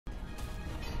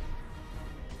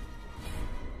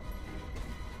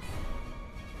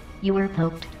You were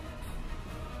poked.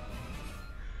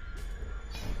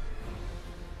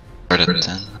 Start at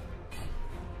 10.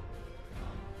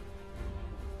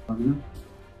 Mhm.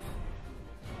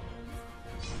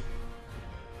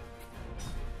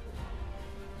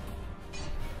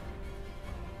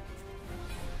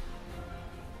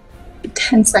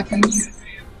 10 seconds.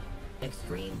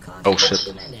 Oh shit.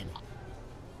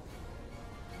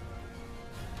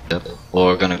 Yep. Well,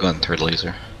 we're gonna go in third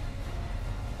laser.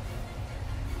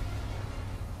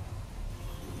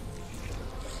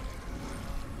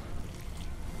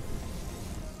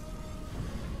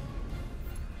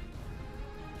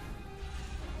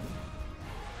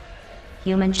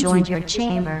 Human joined your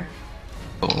chamber.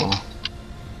 Oh.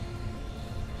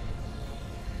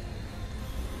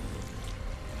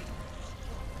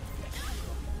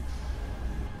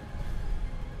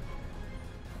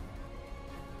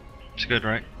 It's good,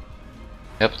 right?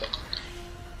 Yep.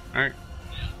 Alright.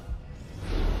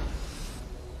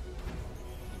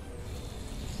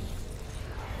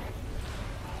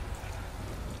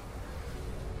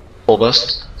 Full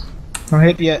bust. No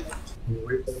hit yet.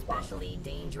 Especially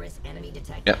dangerous enemy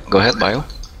detected. Yep. Go ahead, Bio.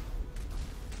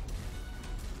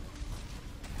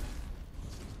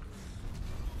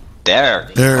 There.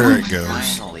 There it goes.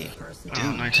 Finally.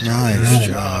 Oh, nice Nice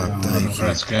job. Thank you.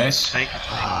 Congrats, guys. Thank you.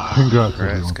 Congrats,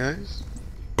 Congrats, everyone. guys.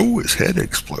 Oh, his head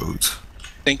explodes.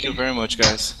 Thank you very much,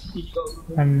 guys.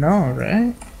 I know,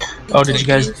 right? Oh, did you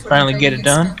guys finally get it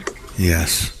done?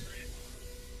 Yes.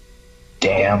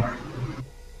 Damn.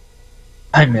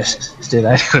 I missed it.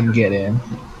 I couldn't get in.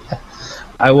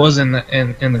 I was in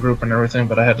the group and everything,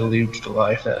 but I had to leave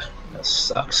July. That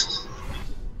sucks.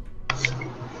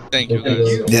 Thank you,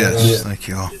 guys. Yes. Thank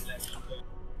you all.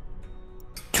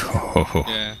 Oh.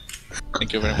 Yeah.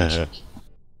 Thank you very much.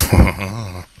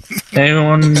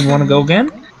 Anyone want to go again?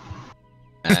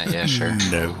 Yeah, sure.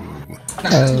 No.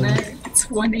 It's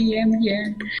 1 AM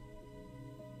here.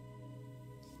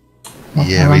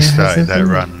 Yeah, we started that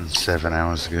run 7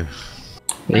 hours ago.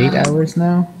 8 hours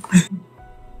now?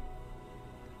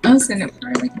 I was in it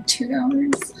for like 2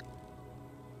 hours.